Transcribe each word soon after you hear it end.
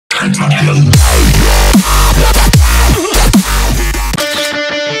What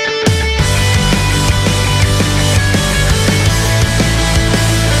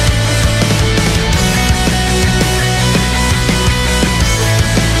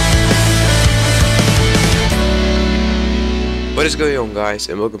is going on, guys,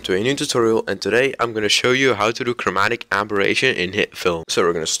 and welcome to a new tutorial. And today I'm going to show you how to do chromatic aberration in HitFilm. So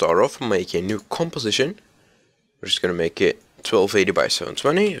we're going to start off making a new composition. We're just going to make it 1280 by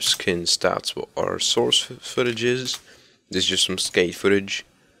 720. Skin stats what our source footage is. This is just some skate footage.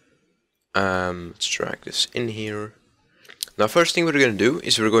 Let's drag this in here. Now, first thing we're going to do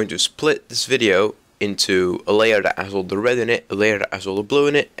is we're going to split this video into a layer that has all the red in it, a layer that has all the blue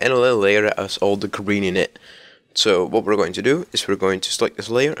in it, and a layer that has all the green in it. So what we're going to do is we're going to select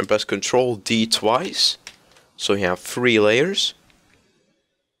this layer and press Ctrl D twice. So we have 3 layers.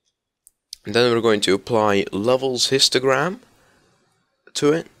 And then we're going to apply levels histogram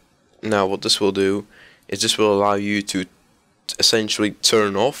to it. Now what this will do is this will allow you to essentially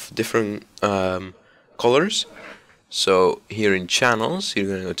turn off different colors. So here in channels you're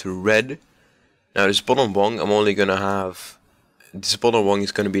going to go to red. Now this bottom one I'm only going to have, this bottom one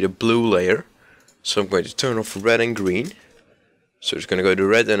is going to be the blue layer. So I'm going to turn off red and green. So it's going to go to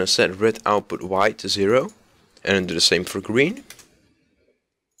red and I set red output white to 0. And then do the same for green.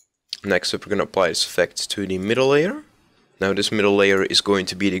 Next up we're going to apply this effect to the middle layer. Now this middle layer is going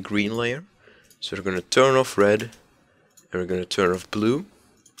to be the green layer. So we're going to turn off red and we're going to turn off blue.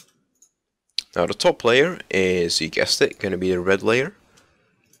 Now the top layer is, you guessed it, going to be the red layer.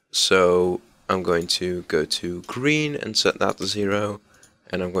 So I'm going to go to green and set that to 0.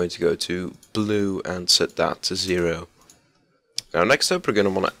 And I'm going to go to blue and set that to 0. Now next up we're going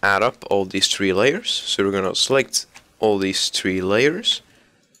to want to add up all these 3 layers. So we're going to select all these 3 layers.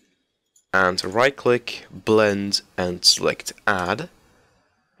 And right click, blend and select add.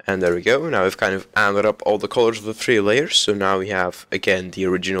 And there we go. Now we've kind of added up all the colors of the 3 layers. So now we have again the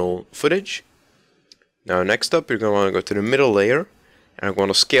original footage. Now next up you're going to want to go to the middle layer. And I'm going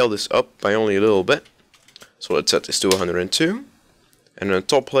to scale this up by only a little bit. So let's set this to 102. And on the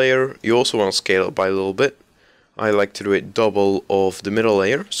top layer, you also want to scale it by a little bit. I like to do it double of the middle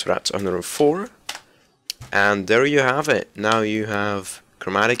layer, so that's 104. And there you have it. Now you have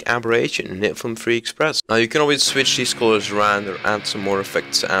chromatic aberration in HitFilm 3 Express. Now you can always switch these colors around or add some more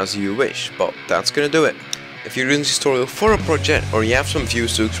effects as you wish, but that's gonna do it. If you're doing this tutorial for a project, or you have some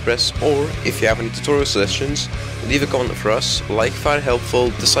views to express, or if you have any tutorial suggestions, leave a comment for us. Like if you found it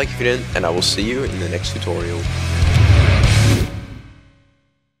helpful, dislike if you didn't, and I will see you in the next tutorial.